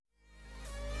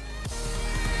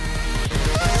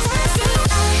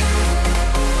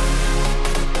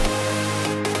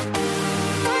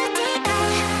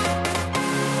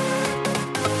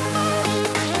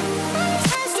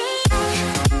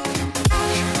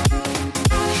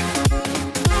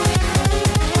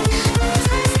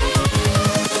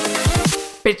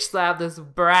bitch slap this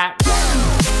brat.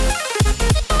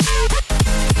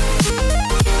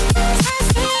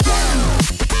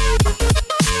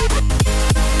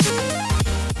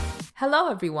 Hello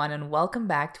everyone and welcome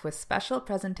back to a special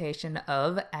presentation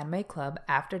of Anime Club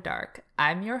After Dark.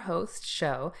 I'm your host,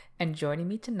 Sho, and joining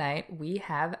me tonight we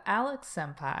have Alex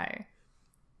Senpai.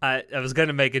 I was going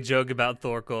to make a joke about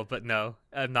Thorkel, but no,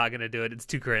 I'm not going to do it. It's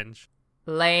too cringe.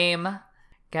 Lame.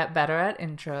 Get better at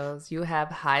intros. You have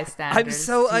high standards. I'm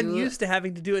so unused to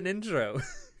having to do an intro.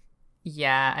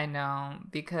 Yeah, I know,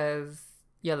 because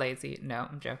you're lazy. No,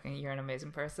 I'm joking. You're an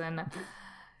amazing person.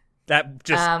 That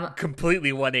just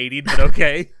completely 180'd, but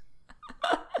okay.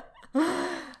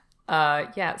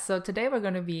 Yeah, so today we're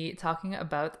going to be talking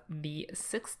about the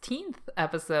 16th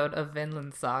episode of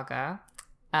Vinland Saga.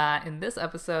 In this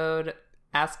episode,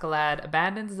 Askeladd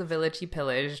abandons the village he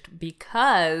pillaged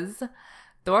because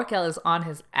Thorkel is on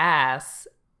his ass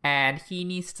and he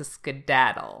needs to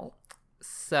skedaddle.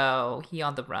 So he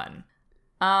on the run.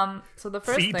 So the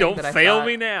first thing don't that I fail thought,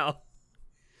 me now.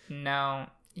 No,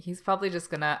 he's probably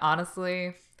just gonna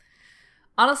honestly,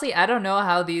 I don't know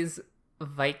how these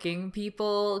Viking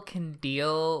people can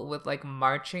deal with like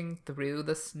marching through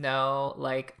the snow.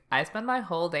 Like, I spend my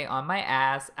whole day on my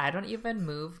ass. I don't even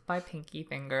move my pinky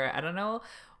finger. I don't know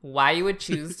why you would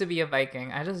choose to be a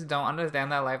Viking. I just don't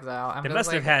understand that lifestyle. They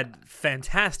must have had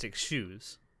fantastic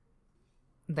shoes.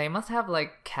 They must have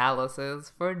like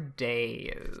calluses for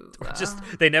days. Or just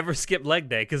they never skip leg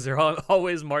day because they're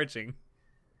always marching.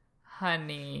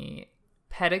 Honey,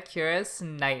 pedicurist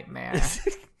nightmare.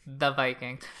 The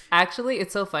Vikings. Actually,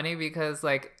 it's so funny because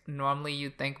like normally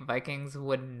you'd think Vikings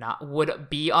would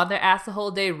be on their ass the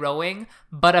whole day rowing,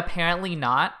 but apparently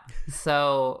not.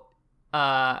 So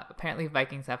apparently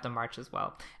Vikings have to march as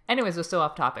well. Anyways, we're still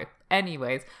off topic.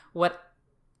 Anyways, what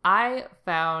I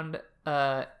found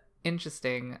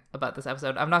interesting about this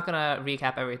episode, I'm not gonna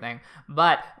recap everything,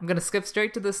 but I'm gonna skip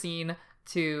straight to the scene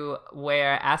to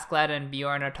where Askeladd and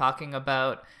Bjorn are talking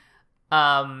about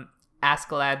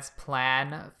Askeladd's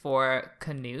plan for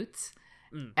Canute.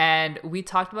 And we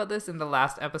talked about this in the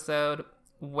last episode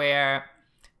where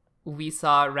we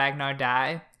saw Ragnar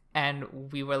die,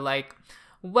 and we were like,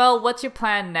 well, what's your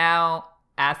plan now,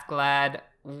 Askeladd?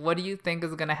 What do you think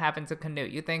is going to happen to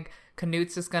Canute? You think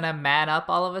Canute's just going to man up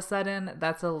all of a sudden?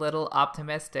 That's a little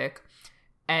optimistic.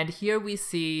 And here we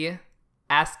see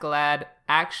Askeladd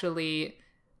actually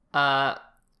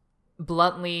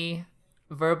bluntly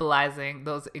verbalizing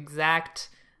those exact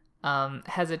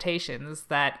hesitations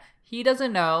that he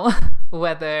doesn't know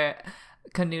whether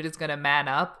Canute is going to man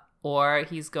up or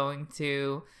he's going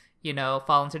to,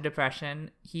 fall into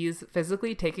depression. He's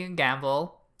physically taking a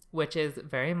gamble, which is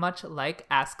very much like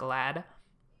Askeladd.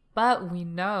 But we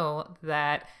know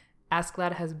that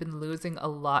Askeladd has been losing a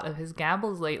lot of his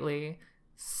gambles lately.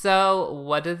 So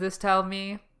what does this tell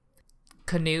me?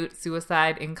 Canute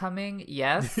suicide incoming?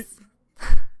 Yes.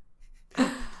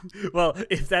 Well,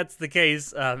 if that's the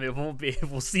case, it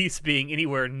will cease being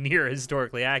anywhere near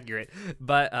historically accurate.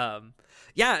 But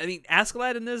yeah, I mean,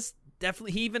 Askeladd in this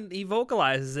definitely he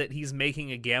vocalizes it. He's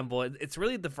making a gamble. It's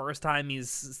really the first time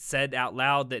he's said out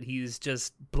loud that he's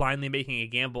just blindly making a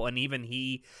gamble, and even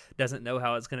he doesn't know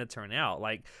how it's going to turn out.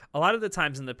 Like, a lot of the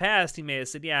times in the past, he may have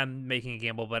said, "Yeah, I'm making a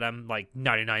gamble, but I'm like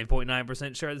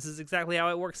 99.9% sure this is exactly how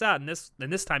it works out." And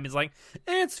this time he's like,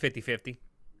 it's 50-50.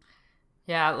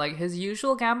 Yeah, like his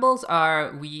usual gambles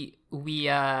are we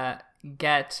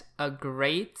get a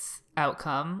great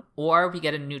outcome or we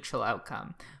get a neutral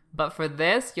outcome. But for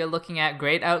this, you're looking at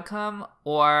great outcome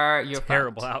or you're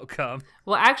terrible fucked. Outcome.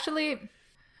 Well, actually,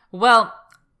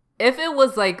 if it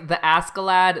was like the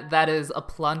Askeladd that is a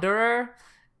plunderer,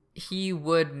 he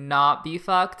would not be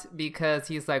fucked because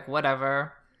he's like,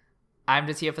 whatever, I'm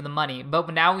just here for the money.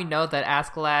 But now we know that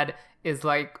Askeladd is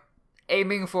like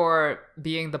aiming for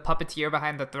being the puppeteer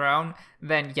behind the throne,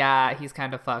 then yeah, he's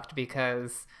kind of fucked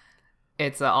because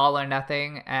it's an all or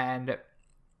nothing, and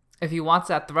if he wants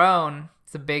that throne,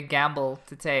 it's a big gamble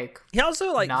to take. He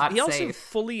also safe.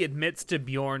 fully admits to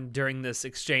Bjorn during this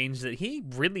exchange that he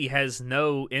really has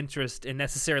no interest in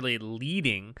necessarily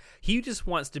leading. He just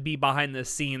wants to be behind the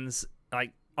scenes,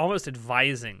 like almost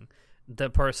advising the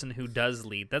person who does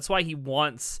lead. That's why he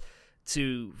wants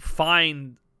to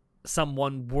find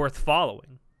someone worth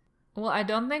following. Well, I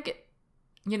don't think,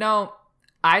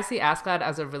 I see Askeladd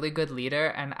as a really good leader,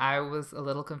 and I was a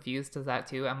little confused as that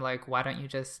too. I'm like, why don't you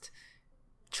just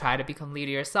try to become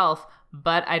leader yourself?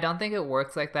 But I don't think it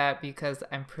works like that because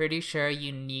I'm pretty sure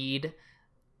you need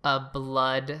a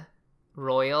blood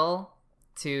royal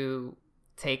to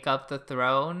take up the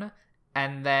throne,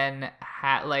 and then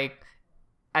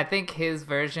I think his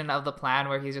version of the plan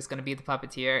where he's just going to be the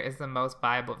puppeteer is the most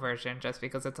viable version just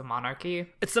because it's a monarchy.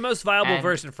 It's the most viable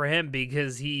version for him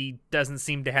because he doesn't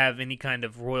seem to have any kind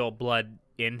of royal blood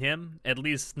in him, at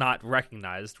least not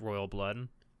recognized royal blood.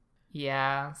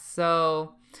 Yeah,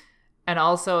 so, and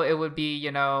also it would be,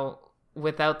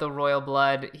 without the royal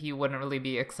blood, he wouldn't really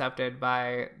be accepted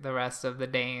by the rest of the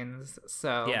Danes.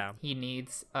 So yeah. He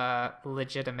needs a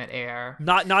legitimate heir.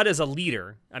 Not as a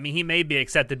leader. I mean, he may be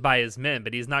accepted by his men,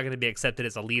 but he's not going to be accepted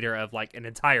as a leader of like an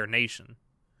entire nation.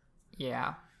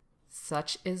 Yeah.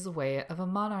 Such is the way of a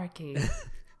monarchy. We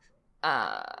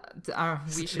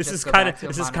should this is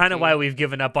kind of why we've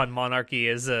given up on monarchy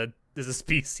as a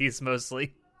species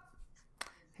mostly.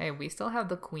 Hey, we still have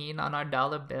the queen on our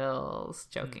dollar bills.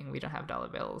 Joking, we don't have dollar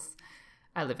bills.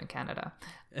 I live in Canada.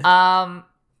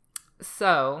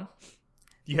 So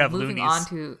you have moving loonies. on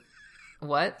to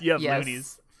what? You have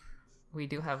loonies. We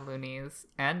do have loonies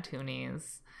and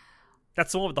toonies.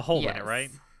 That's the one with the hole in it,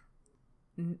 right?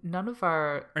 None of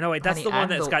our. Or no, wait, that's the one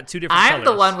that's got two different colors. I'm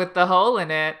the one with the hole in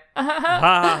it.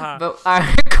 But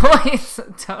our coins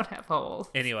don't have holes.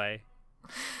 Anyway,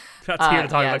 not here to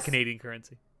talk about Canadian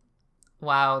currency.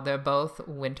 Wow, they're both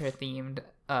winter-themed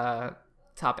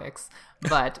topics.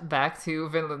 But back to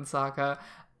Vinland Saga.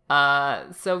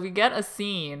 So we get a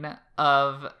scene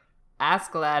of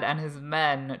Askeladd and his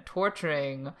men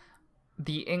torturing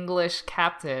the English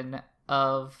captain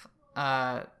of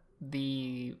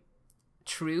the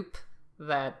troop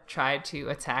that tried to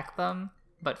attack them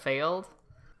but failed.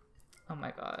 Oh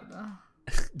my god.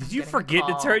 Did you forget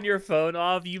to turn your phone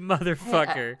off, you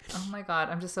motherfucker? Oh my god,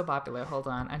 I'm just so popular. Hold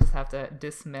on. I just have to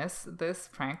dismiss this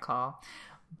prank call.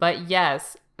 But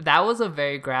yes, that was a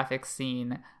very graphic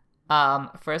scene.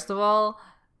 First of all,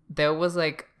 there was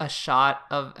like a shot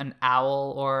of an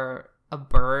owl or a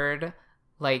bird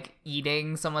like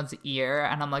eating someone's ear,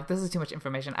 and I'm like, this is too much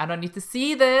information. I don't need to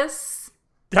see this.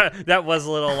 That was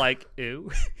a little like, ew.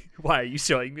 Why are you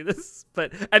showing me this?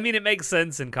 But I mean, it makes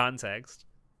sense in context.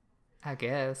 I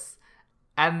guess.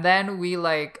 And then we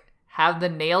like have the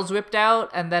nails ripped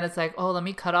out, and then it's like, oh, let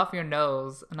me cut off your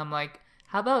nose. And I'm like,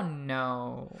 how about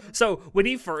no? So when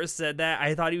he first said that,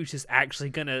 I thought he was just actually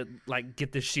gonna like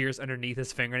get the shears underneath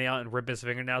his fingernail and rip his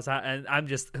fingernails out. And I'm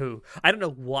just I don't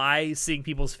know why seeing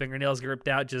people's fingernails get ripped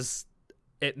out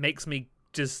it makes me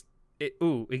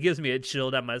it gives me a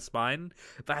chill down my spine.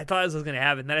 But I thought this was gonna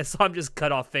happen. Then I saw him just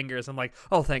cut off fingers. I'm like,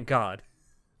 oh, thank God.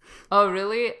 Oh,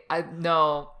 really?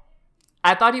 No.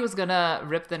 I thought he was gonna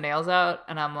rip the nails out,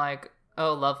 and I'm like,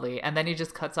 oh, lovely. And then he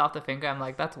just cuts off the finger. I'm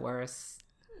like, that's worse.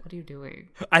 What are you doing?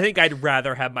 I think I'd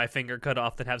rather have my finger cut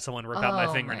off than have someone rip out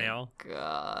my fingernail. Oh my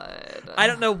god. I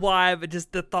don't know why, but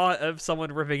just the thought of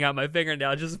someone ripping out my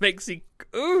fingernail just makes me,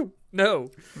 ooh,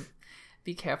 no.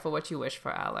 Be careful what you wish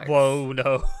for, Alex. Whoa,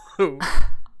 no.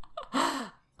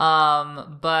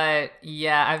 But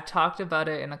yeah, I've talked about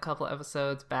it in a couple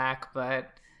episodes back,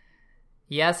 but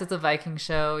yes, it's a Viking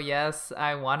show. Yes,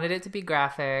 I wanted it to be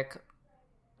graphic,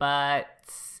 but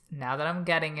now that I'm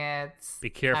getting it, be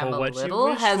careful what you wish for. I'm a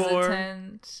little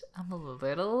hesitant. I'm a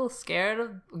little scared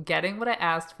of getting what I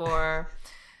asked for.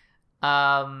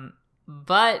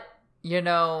 But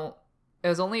it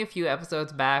was only a few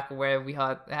episodes back where we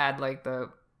had like a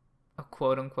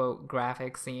quote unquote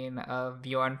graphic scene of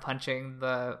Bjorn punching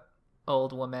the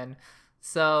old woman.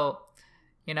 So,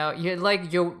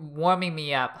 you're warming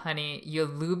me up, honey. You're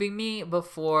lubing me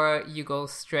before you go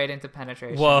straight into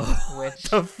penetration. Whoa. Which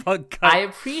the fuck? I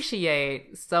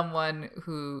appreciate someone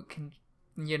who can,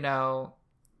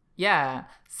 yeah.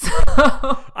 So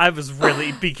I was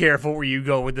really, be careful where you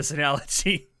go with this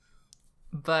analogy.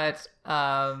 But,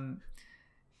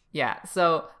 yeah,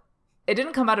 so it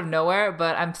didn't come out of nowhere,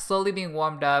 but I'm slowly being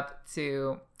warmed up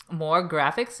to more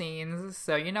graphic scenes.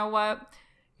 So you know what?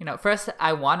 First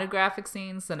I wanted graphic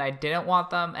scenes, then I didn't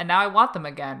want them, and now I want them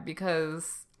again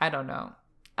because I don't know.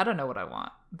 I don't know what I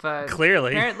want, but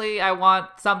clearly, apparently I want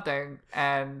something,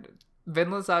 and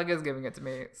Vinland Saga is giving it to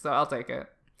me, so I'll take it.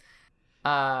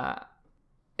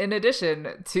 In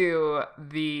addition to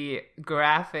the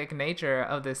graphic nature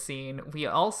of this scene, we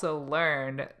also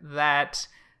learned that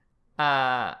we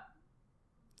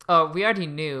already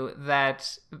knew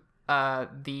that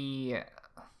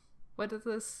what is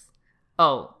this?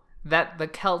 Oh, that the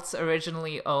Celts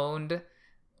originally owned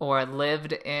or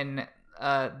lived in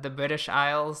the British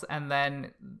Isles, and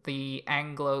then the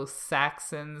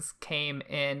Anglo-Saxons came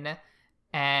in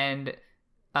and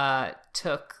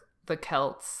took the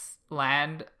Celts'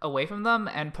 land away from them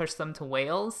and pushed them to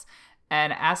Wales.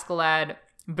 And Askeladd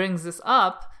brings this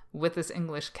up with this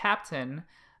English captain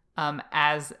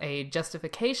as a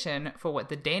justification for what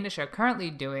the Danish are currently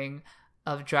doing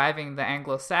of driving the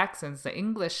Anglo-Saxons, the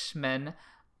Englishmen,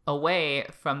 away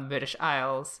from the British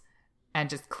Isles and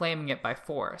just claiming it by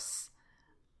force,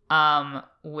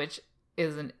 which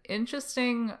is an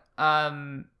interesting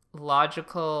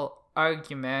logical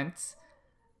argument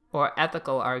or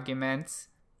ethical argument,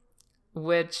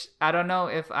 which I don't know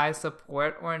if I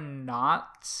support or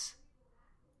not.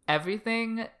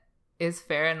 Everything is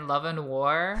fair in love and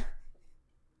war,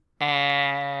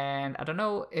 and I don't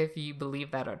know if you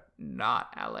believe that or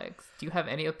not, Alex. Do you have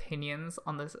any opinions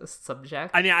on this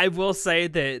subject? I mean, I will say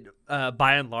that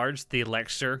by and large, the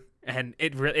lecture, and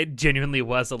it genuinely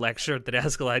was a lecture that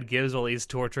Askeladd gives while he's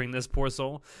torturing this poor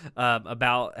soul,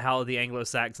 about how the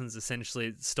Anglo-Saxons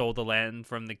essentially stole the land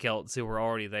from the Celts who were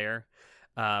already there.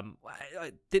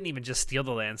 Didn't even just steal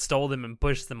the land, stole them and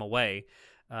pushed them away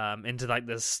into like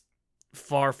this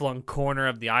far-flung corner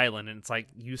of the island, and it's like,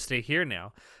 you stay here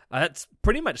now. That's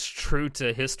pretty much true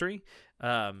to history.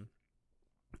 Kind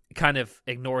of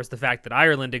ignores the fact that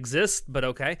Ireland exists, but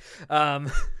okay.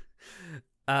 But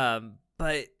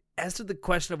as to the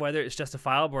question of whether it's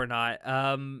justifiable or not,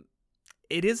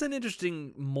 it is an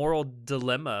interesting moral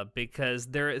dilemma, because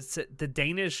the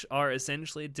Danish are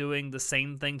essentially doing the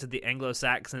same thing to the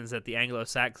Anglo-Saxons that the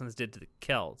Anglo-Saxons did to the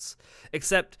Celts,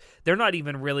 except they're not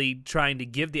even really trying to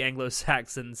give the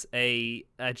Anglo-Saxons a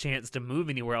chance to move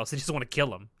anywhere else. They just want to kill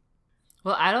them.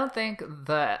 Well, I don't think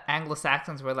the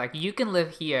Anglo-Saxons were like, you can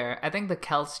live here. I think the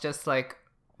Celts just like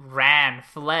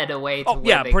fled away to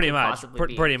where they could possibly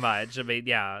be. Pretty much. I mean,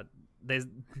 yeah,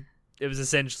 it was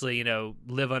essentially,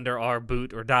 live under our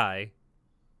boot or die.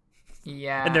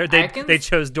 Yeah. And they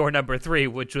chose door number 3,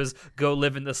 which was go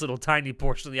live in this little tiny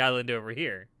portion of the island over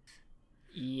here.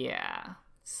 Yeah.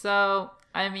 So,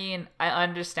 I mean, I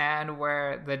understand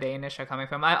where the Danish are coming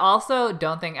from. I also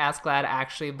don't think Askeladd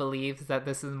actually believes that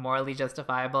this is morally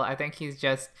justifiable. I think he's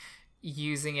just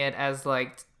using it as,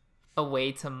 like, a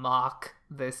way to mock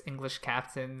this English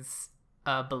captain's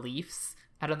beliefs.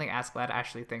 I don't think Askeladd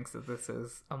actually thinks that this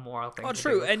is a moral thing. Oh,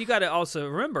 true. And you got to also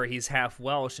remember, he's half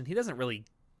Welsh, and he doesn't really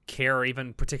care or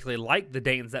even particularly like the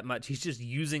Danes that much. He's just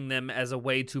using them as a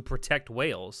way to protect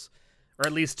Wales, or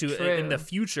at least to, in the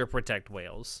future, protect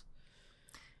Wales.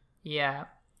 Yeah.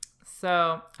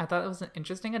 So I thought it was an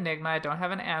interesting enigma. I don't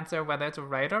have an answer whether it's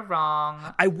right or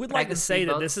wrong. I would like to say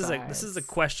that this is a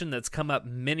question that's come up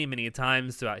many, many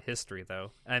times throughout history,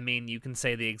 though. I mean, you can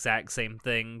say the exact same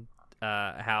thing.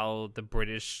 How the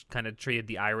British kind of treated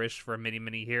the Irish for many,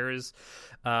 many years.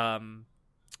 How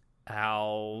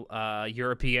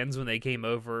Europeans, when they came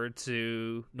over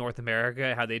to North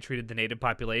America, how they treated the native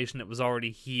population that was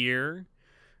already here.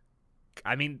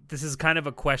 I mean, this is kind of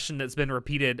a question that's been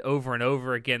repeated over and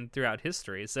over again throughout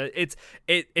history. So it's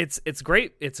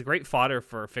great. It's a great fodder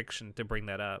for fiction to bring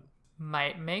that up.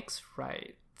 Might makes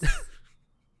right.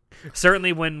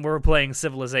 Certainly when we're playing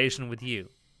Civilization with you.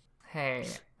 Hey,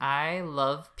 I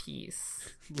love peace.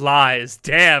 Lies.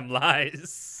 Damn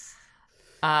lies.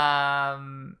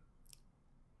 Unless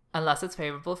it's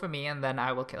favorable for me, and then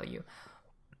I will kill you.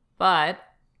 But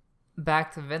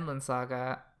back to Vinland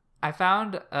Saga, I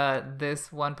found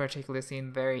this one particular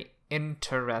scene very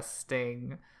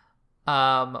interesting.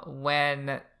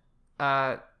 When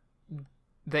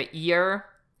the ear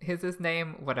is his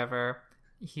name, whatever,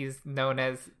 he's known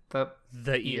as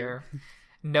the ear.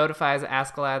 Notifies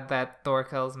Askeladd that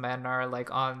Thorkel's men are like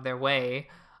on their way.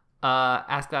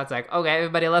 Askeladd's like, okay,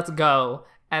 everybody, let's go.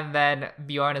 And then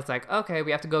Bjorn is like, okay, we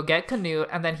have to go get Canute.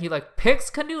 And then he like picks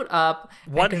Canute up,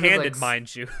 one-handed,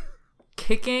 mind you,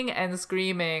 kicking and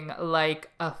screaming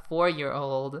like a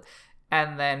 4-year-old.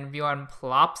 And then Bjorn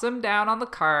plops him down on the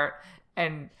cart,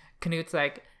 and Canute's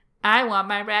like, I want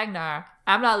my Ragnar.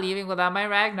 I'm not leaving without my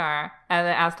Ragnar. And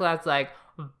then Askeladd's like,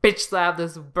 bitch slap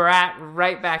this brat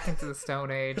right back into the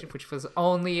Stone Age, which was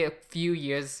only a few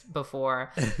years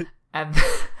before. And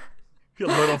a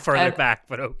little further back,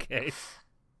 but okay.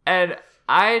 And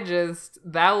I just,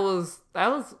 that was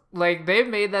like, they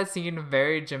made that scene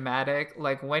very dramatic.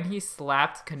 Like when he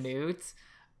slapped Canute,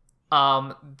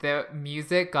 the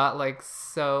music got like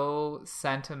so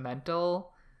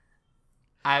sentimental.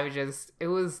 It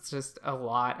was just a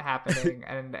lot happening,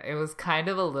 and it was kind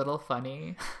of a little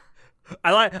funny.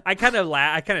 I kind of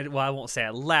laughed. Well, I won't say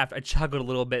I laughed. I chuckled a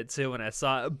little bit too when I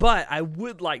saw it. But I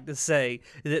would like to say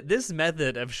that this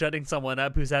method of shutting someone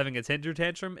up who's having a temper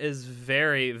tantrum is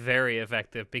very, very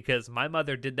effective, because my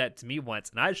mother did that to me once,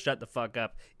 and I shut the fuck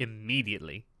up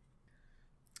immediately.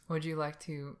 Would you like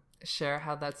to share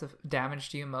how that's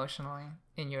damaged you emotionally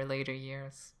in your later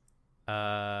years?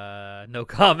 No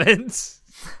comments.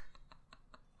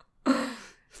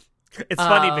 It's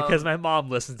funny because my mom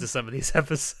listens to some of these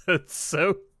episodes,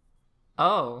 so...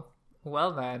 Oh,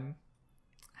 Well then,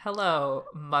 hello,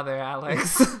 Mother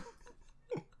Alex.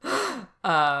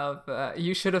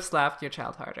 You should have slapped your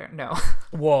child harder. No.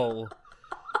 Whoa.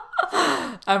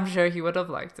 I'm sure he would have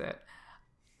liked it.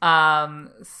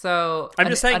 So I'm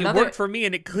just saying it worked for me,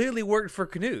 and it clearly worked for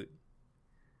Canute.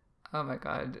 Oh my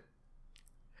god.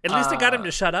 At least it got him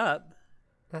to shut up.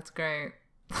 That's great.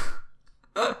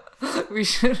 We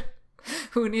should.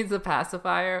 Who needs a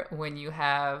pacifier when you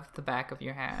have the back of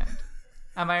your hand?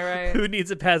 Am I right? Who needs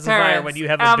a pacifier Terrence, when you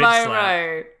have a am bitch I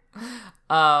slap?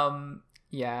 Right?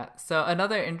 Yeah. So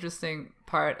another interesting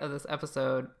part of this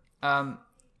episode,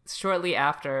 shortly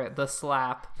after the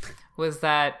slap, was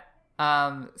that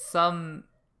some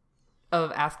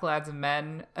of Askeladd's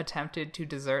men attempted to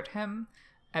desert him.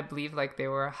 I believe like they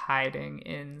were hiding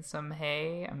in some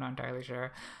hay. I'm not entirely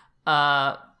sure.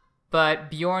 But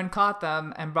Bjorn caught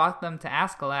them and brought them to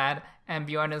Askeladd, and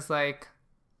Bjorn is like,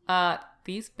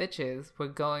 these bitches were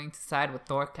going to side with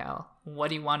Thorkel. What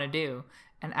do you want to do?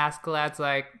 And Askeladd's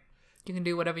like, you can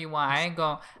do whatever you want.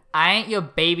 I ain't your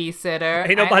babysitter.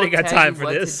 Ain't nobody got time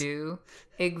for this. To do.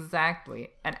 Exactly.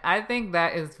 And I think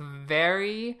that is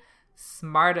very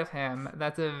smart of him.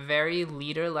 That's a very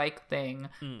leader-like thing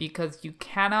because you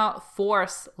cannot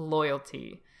force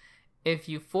loyalty. If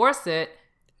you force it,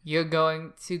 you're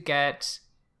going to get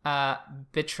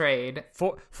betrayed.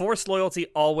 Forced loyalty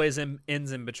always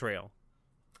ends in betrayal.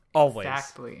 Always.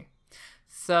 Exactly.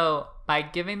 So by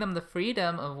giving them the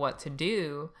freedom of what to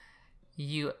do,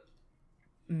 you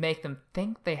make them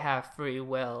think they have free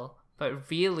will,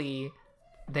 but really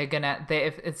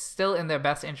if it's still in their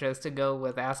best interest to go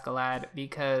with Askeladd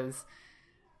because,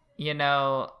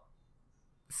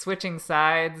 switching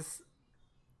sides.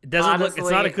 It doesn't look. It's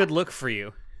not a good look for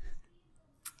you.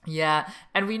 Yeah,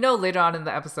 and we know later on in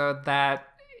the episode that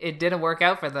it didn't work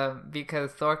out for them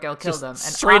because Thorkel killed them and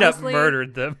straight up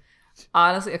murdered them.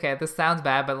 Honestly, okay, this sounds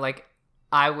bad, but like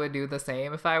I would do the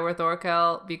same if I were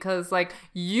Thorkel because like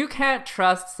you can't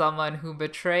trust someone who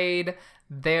betrayed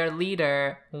their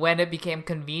leader when it became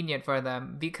convenient for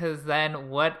them, because then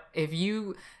what if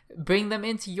you bring them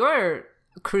into your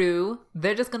crew,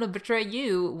 they're just gonna betray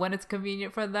you when it's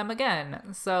convenient for them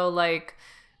again. So like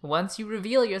once you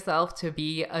reveal yourself to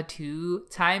be a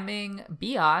 2-timing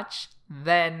biatch,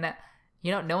 then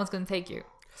no one's gonna take you.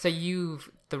 So you've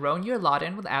thrown your lot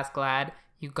in with Askeladd.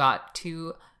 You got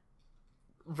to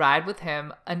ride with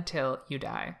him until you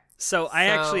die. So I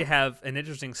actually have an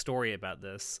interesting story about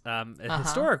this,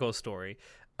 historical story.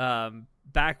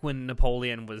 Back when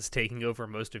Napoleon was taking over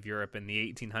most of Europe in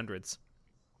the 1800s,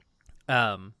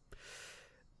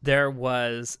 there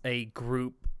was a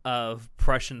group of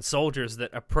Prussian soldiers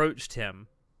that approached him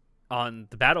on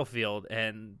the battlefield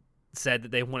and said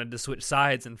that they wanted to switch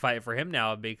sides and fight for him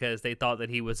now because they thought that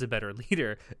he was a better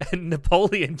leader. And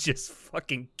Napoleon just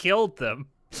fucking killed them.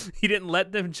 He didn't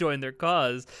let them join their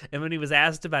cause. And when he was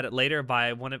asked about it later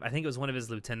by I think it was one of his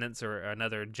lieutenants or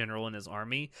another general in his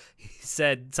army, he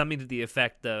said something to the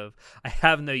effect of, I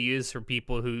have no use for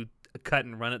people who cut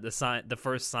and run at the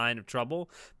first sign of trouble,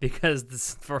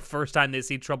 because for the first time they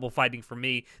see trouble fighting for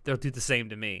me, they'll do the same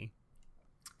to me.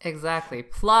 Exactly.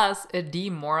 Plus, it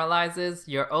demoralizes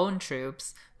your own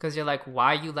troops because you're like,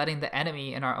 why are you letting the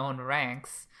enemy in our own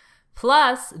ranks?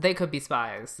 Plus, they could be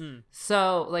spies.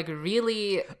 So, like,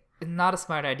 really not a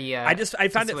smart idea. I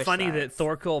found it funny sides. that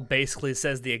Thorkel basically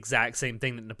says the exact same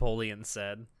thing that Napoleon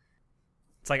said.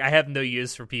 It's like, I have no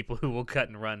use for people who will cut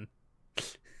and run.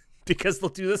 Because they'll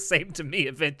do the same to me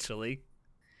eventually.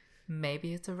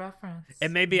 Maybe it's a reference.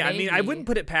 And maybe. I mean, I wouldn't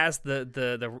put it past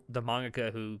the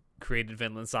mangaka who created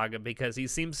Vinland Saga, because he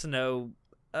seems to know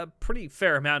a pretty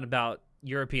fair amount about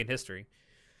European history.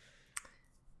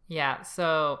 Yeah,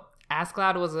 so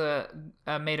Askeladd was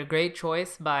made a great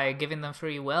choice by giving them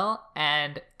free will,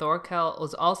 and Thorkel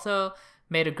was also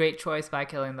made a great choice by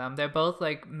killing them. They're both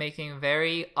like making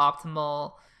very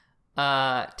optimal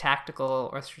tactical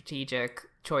or strategic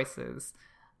choices.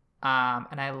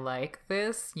 And I like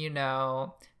this,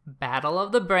 battle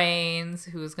of the brains,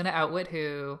 who's gonna outwit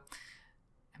who.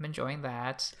 I'm enjoying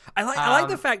that. I like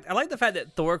the fact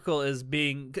that Thorkel is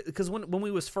being, because when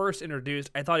we was first introduced,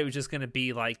 I thought he was just gonna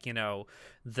be like,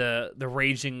 the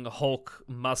raging Hulk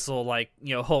muscle, like,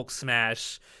 Hulk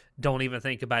smash, don't even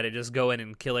think about it, just go in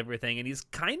and kill everything. And he's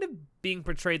kind of being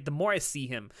portrayed, the more I see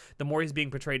him, the more he's being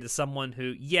portrayed as someone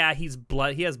who, he has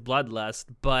bloodlust,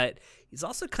 but he's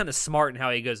also kind of smart in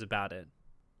how he goes about it.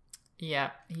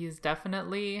 Yeah, he's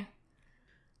definitely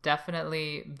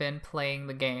been playing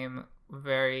the game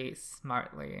very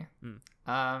smartly.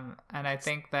 And I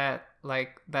think that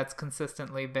like that's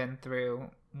consistently been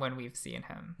through when we've seen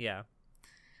him. Yeah.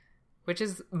 which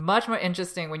is much more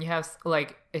interesting when you have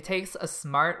like it takes a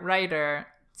smart writer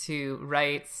to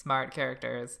write smart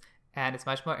characters, and it's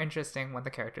much more interesting when the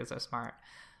characters are smart.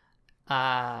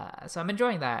 So I'm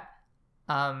enjoying that.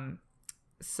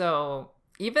 So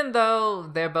even though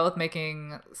they're both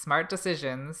making smart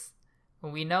decisions,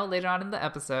 we know later on in the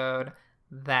episode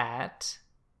that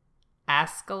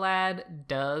Askeladd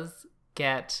does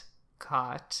get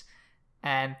caught,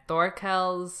 and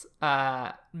Thorkel's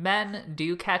men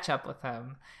do catch up with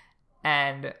him.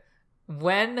 And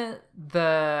when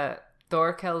the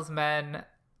Thorkel's men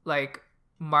like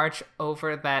march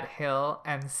over that hill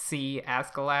and see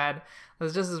Askeladd,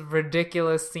 there's just this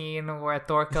ridiculous scene where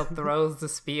Thorkel throws the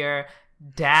spear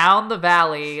down the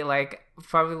valley, like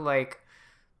probably like,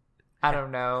 I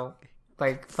don't know,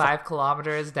 like 5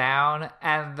 kilometers down,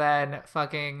 and then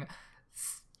fucking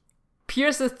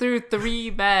pierces through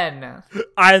 3 men.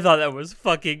 I thought that was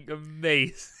fucking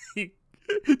amazing.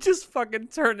 Just fucking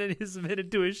turning his men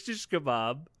into a shish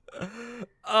kebab.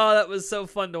 Oh, that was so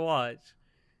fun to watch.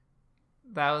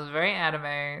 That was very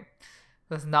anime.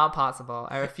 That's not possible.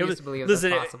 I refuse to believe that's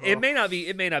possible. It may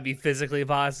not be physically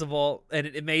possible, and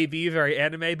it may be very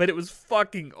anime, but it was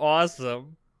fucking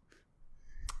awesome.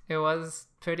 It was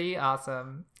pretty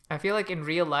awesome. I feel like in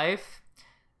real life,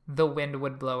 the wind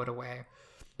would blow it away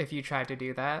if you tried to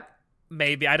do that.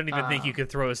 Maybe. I don't even think you could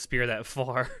throw a spear that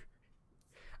far.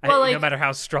 Well, no matter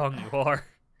how strong you are.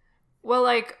 Well,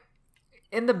 like,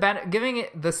 in the giving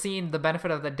it the scene the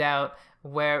benefit of the doubt,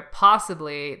 where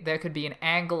possibly there could be an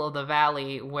angle of the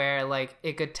valley where like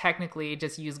it could technically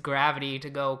just use gravity to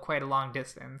go quite a long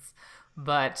distance,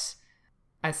 but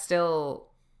I still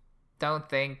don't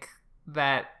think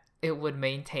that it would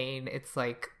maintain its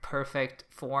like perfect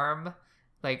form.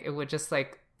 Like it would just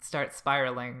like start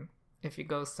spiraling if you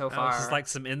go so far. This is like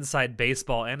some Inside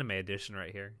Baseball anime edition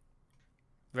right here.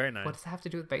 Very nice. What does that have to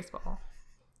do with baseball?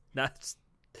 That's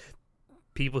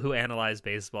people who analyze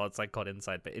baseball. It's like called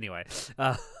Inside. But anyway.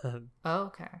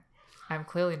 Okay. I'm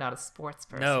clearly not a sports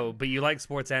person. No, but you like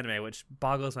sports anime, which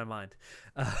boggles my mind.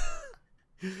 But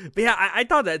yeah, I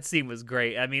thought that scene was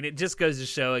great. I mean, it just goes to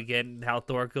show again how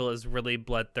Thorkel is really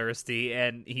bloodthirsty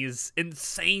and he's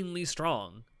insanely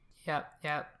strong.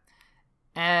 Yep.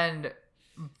 And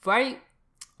right,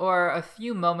 or a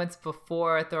few moments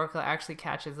before Thorkel actually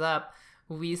catches up,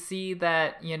 we see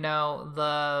that, you know,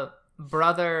 the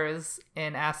brothers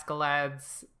in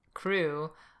Askeladd's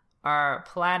crew are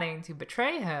planning to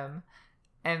betray him.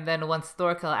 And then once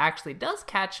Thorkel actually does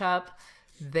catch up,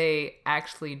 they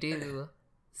actually do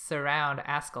surround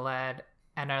Askeladd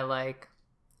and are like,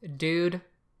 dude,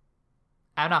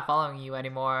 I'm not following you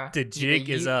anymore. The jig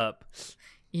is up.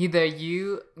 Either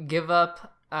you give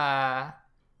up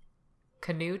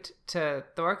Canute to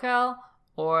Thorkel,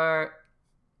 or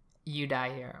you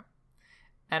die here.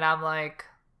 And I'm like,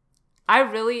 I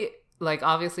really, like,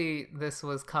 obviously this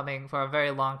was coming for a very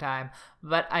long time,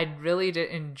 but I really did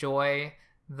enjoy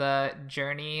the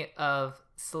journey of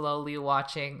slowly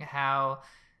watching how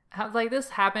like this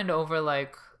happened over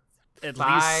like at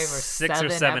 5 least or 6 or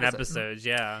 7 episodes.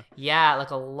 Yeah,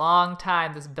 like a long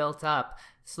time this built up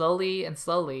slowly and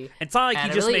slowly. It's not like he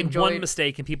just really made one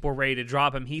mistake and people were ready to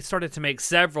drop him. He started to make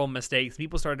several mistakes.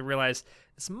 People started to realize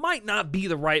this might not be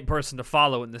the right person to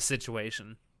follow in this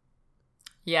situation.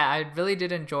 Yeah, I really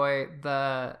did enjoy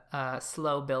the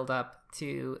slow build up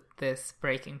to this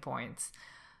breaking point.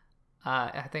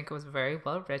 I think it was very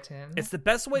well written. It's the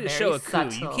best way to show a coup.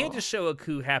 Subtle. You can't just show a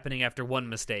coup happening after one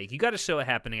mistake. You got to show it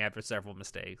happening after several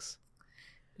mistakes.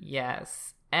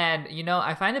 Yes. And, you know,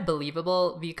 I find it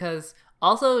believable because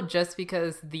also just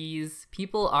because these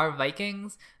people are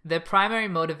Vikings, their primary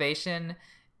motivation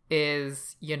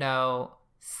is, you know,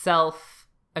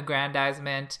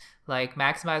 self-aggrandizement, like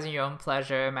maximizing your own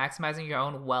pleasure, maximizing your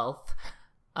own wealth.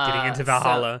 Getting into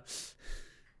Valhalla.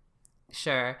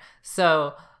 Sure.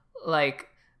 So, like,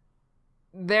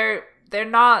 they're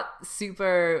not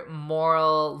super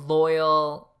moral,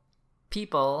 loyal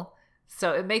people.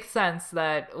 So it makes sense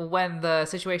that when the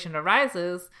situation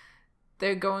arises,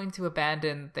 they're going to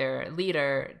abandon their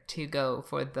leader to go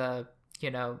for the,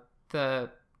 you know, the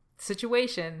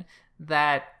situation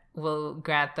that will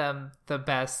grant them the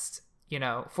best, you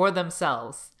know, for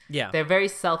themselves. Yeah. They're very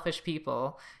selfish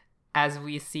people. As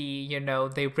we see, you know,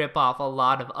 they rip off a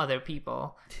lot of other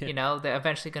people. You know, they're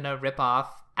eventually going to rip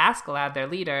off Askeladd, their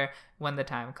leader, when the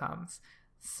time comes.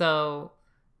 So,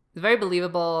 it's very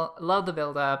believable. Love the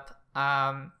build-up.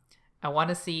 I want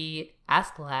to see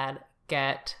Askeladd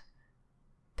get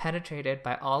penetrated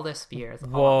by all their spears.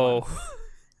 Whoa.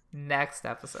 Next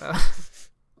episode.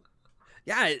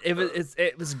 Yeah,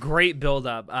 it was great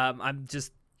build-up. I'm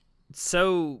just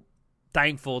so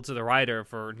thankful to the writer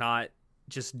for not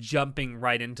just jumping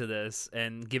right into this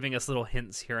and giving us little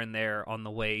hints here and there on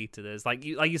the way to this. Like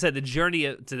you said, the journey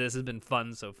to this has been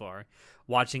fun so far,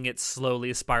 watching it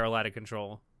slowly spiral out of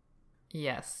control.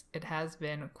 Yes, it has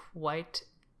been quite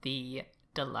the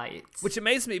delight. Which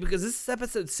amazed me because this is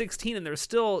episode 16 and there's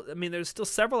still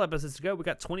several episodes to go. We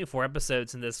got 24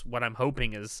 episodes in this, what I'm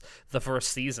hoping is the first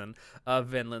season of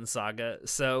Vinland Saga.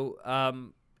 So,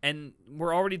 and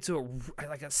we're already to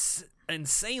a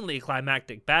insanely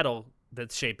climactic battle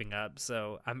that's shaping up.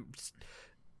 So I'm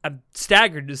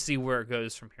staggered to see where it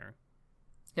goes from here.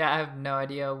 Yeah, I have no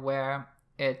idea where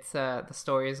the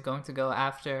story is going to go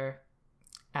after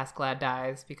Askeladd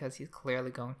dies, because he's clearly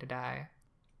going to die.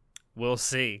 We'll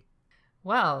see.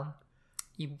 Well,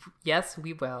 yes,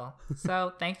 we will.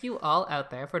 So thank you all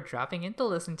out there for dropping in to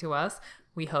listen to us.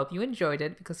 We hope you enjoyed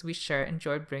it, because we sure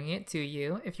enjoyed bringing it to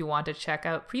you. If you want to check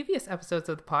out previous episodes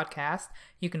of the podcast,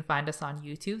 you can find us on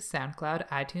YouTube, SoundCloud,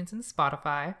 iTunes, and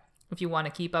Spotify. If you want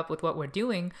to keep up with what we're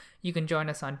doing, you can join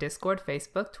us on Discord,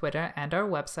 Facebook, Twitter, and our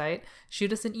website.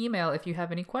 Shoot us an email if you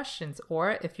have any questions,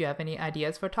 or if you have any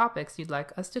ideas for topics you'd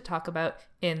like us to talk about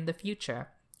in the future.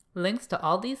 Links to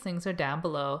all these things are down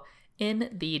below in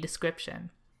the description.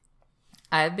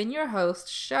 I've been your host,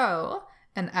 Sho,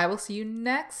 and I will see you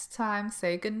next time.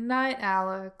 Say goodnight,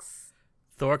 Alex.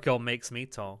 Thorkel makes me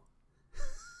tall.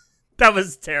 That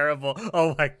was terrible.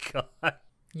 Oh my god.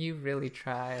 You really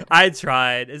tried. I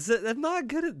tried. I'm not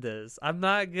good at this. I'm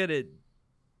not good at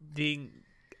being...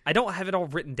 I don't have it all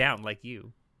written down like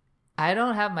you. I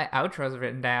don't have my outros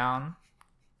written down.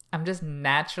 I'm just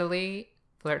naturally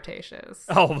flirtatious.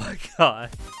 Oh my god.